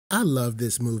I love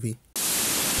this movie.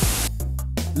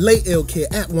 Late Ill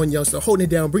Kid at OneYoungsta, holding it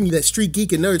down, bringing you that Street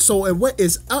Geek and Nerd Soul. And what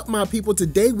is up, my people?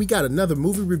 Today we got another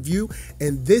movie review,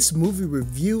 and this movie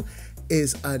review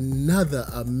is another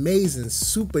amazing,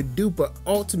 super duper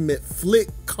ultimate flick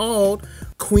called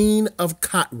Queen of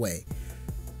Katwe.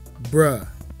 Bruh,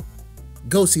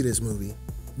 go see this movie.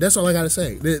 That's all I gotta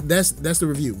say. That's the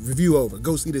review. Review over.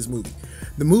 Go see this movie.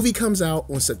 The movie comes out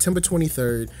on September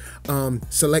 23rd,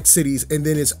 select cities, and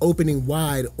then it's opening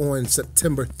wide on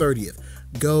September 30th.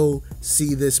 Go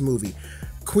see this movie.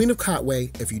 Queen of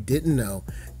Katwe, if you didn't know,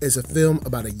 is a film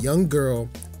about a young girl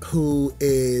who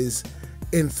is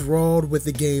enthralled with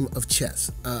the game of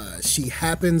chess. She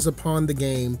happens upon the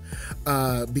game,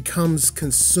 becomes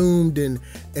consumed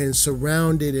and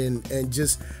surrounded and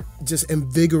just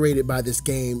invigorated by this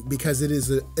game because it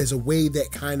is a way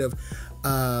that kind of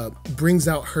brings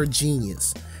out her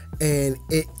genius, and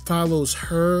it follows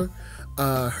her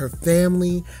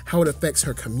family, how it affects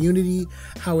her community,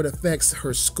 how it affects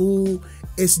her school.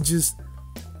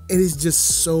 It is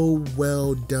just so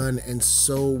well done and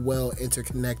so well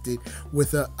interconnected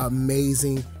with an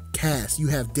amazing cast. You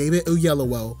have David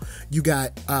Oyelowo, you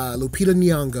got Lupita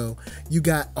Nyong'o, you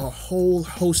got a whole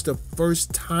host of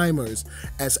first timers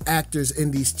as actors in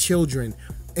these children,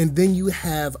 and then you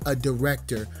have a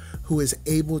director who is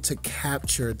able to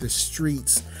capture the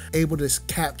streets, able to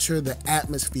capture the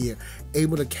atmosphere,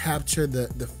 able to capture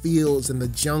the fields and the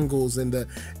jungles and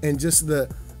just the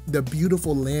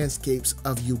beautiful landscapes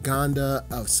of Uganda,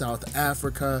 of South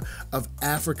Africa, of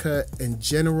Africa in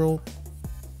general.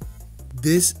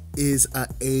 This is a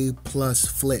A+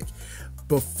 flick.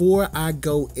 Before I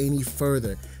go any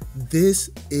further, this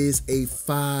is a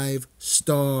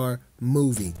 5-star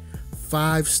movie.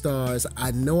 5 stars.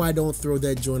 I know I don't throw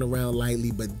that joint around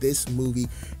lightly, but this movie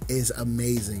is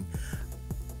amazing.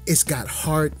 It's got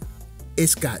heart,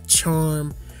 it's got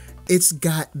charm, it's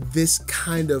got this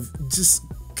kind of just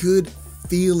good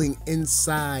feeling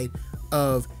inside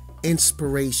of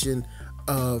inspiration,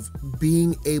 of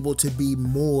being able to be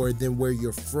more than where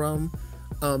you're from,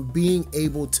 being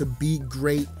able to be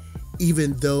great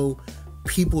even though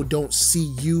people don't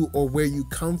see you or where you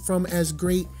come from as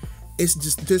great. It's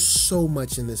just, there's so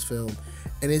much in this film,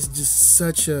 and it's just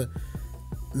such a,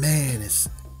 man,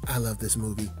 I love this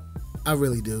movie. I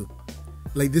really do.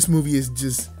 Like, this movie is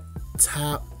just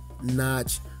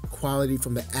top-notch quality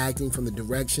from the acting, from the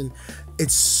direction.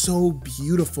 It's so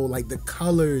beautiful, like the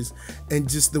colors and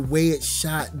just the way it's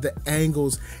shot, the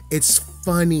angles. It's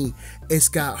funny, it's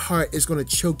got heart, it's gonna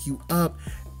choke you up.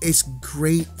 It's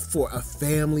great for a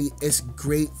family, it's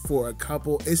great for a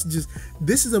couple. It's just,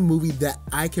 this is a movie that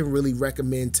I can really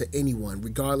recommend to anyone,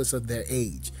 regardless of their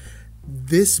age.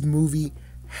 This movie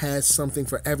has something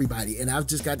for everybody, and I've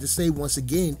just got to say once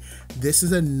again, this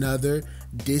is another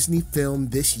Disney film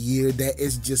this year that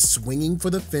is just swinging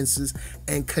for the fences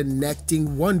and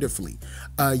connecting wonderfully.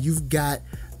 You've got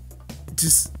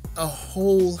just a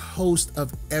whole host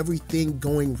of everything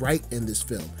going right in this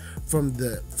film, from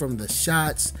the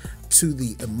shots to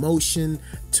the emotion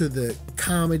to the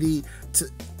comedy to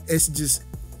it's just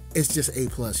A+,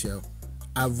 yo.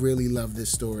 I really love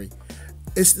this story.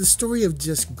 It's the story of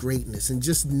just greatness and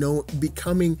just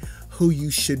becoming who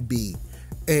you should be,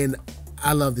 and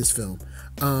I love this film.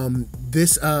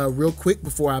 Real quick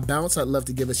before I bounce, I'd love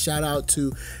to give a shout out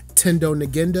to Tendo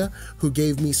Ngenda, who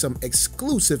gave me some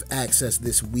exclusive access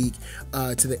this week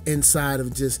to the inside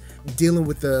of just dealing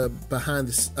with the behind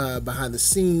the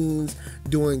scenes,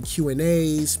 doing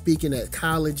Q&As, speaking at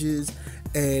colleges.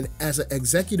 And as an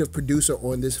executive producer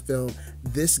on this film,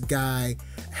 this guy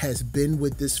has been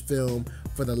with this film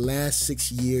for the last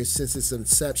 6 years since its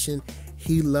inception.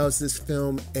 He loves this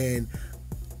film, and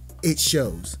it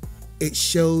shows. It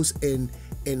shows in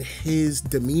his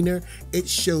demeanor. It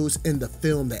shows in the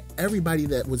film that everybody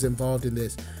that was involved in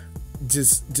this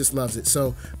just loves it.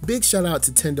 So big shout out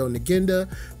to Tendo Ngenda.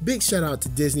 Big shout out to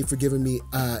Disney for giving me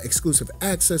exclusive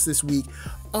access this week.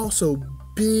 Also,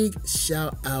 big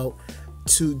shout out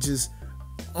to just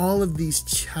all of these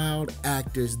child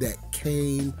actors that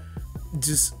came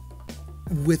just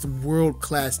with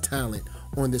world-class talent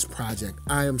on this project.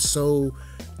 I am so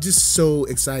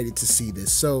excited to see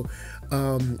this. So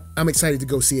I'm excited to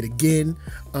go see it again.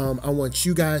 I want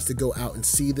you guys to go out and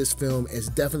see this film. It's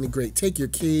definitely great. Take your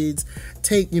kids,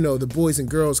 take the Boys and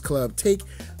Girls Club, take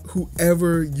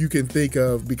whoever you can think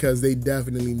of, because they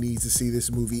definitely need to see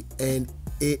this movie, and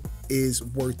it is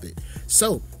worth it.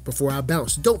 So before I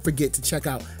bounce, don't forget to check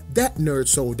out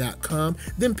ThatNERDSoul.com,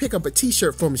 then pick up a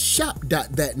t-shirt from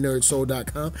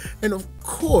shop.ThatNERDSoul.com, and of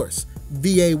course,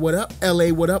 VA what up, LA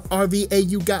what up, RVA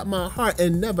you got my heart,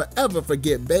 and never ever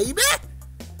forget, baby,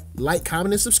 like,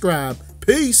 comment, and subscribe.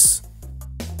 Peace.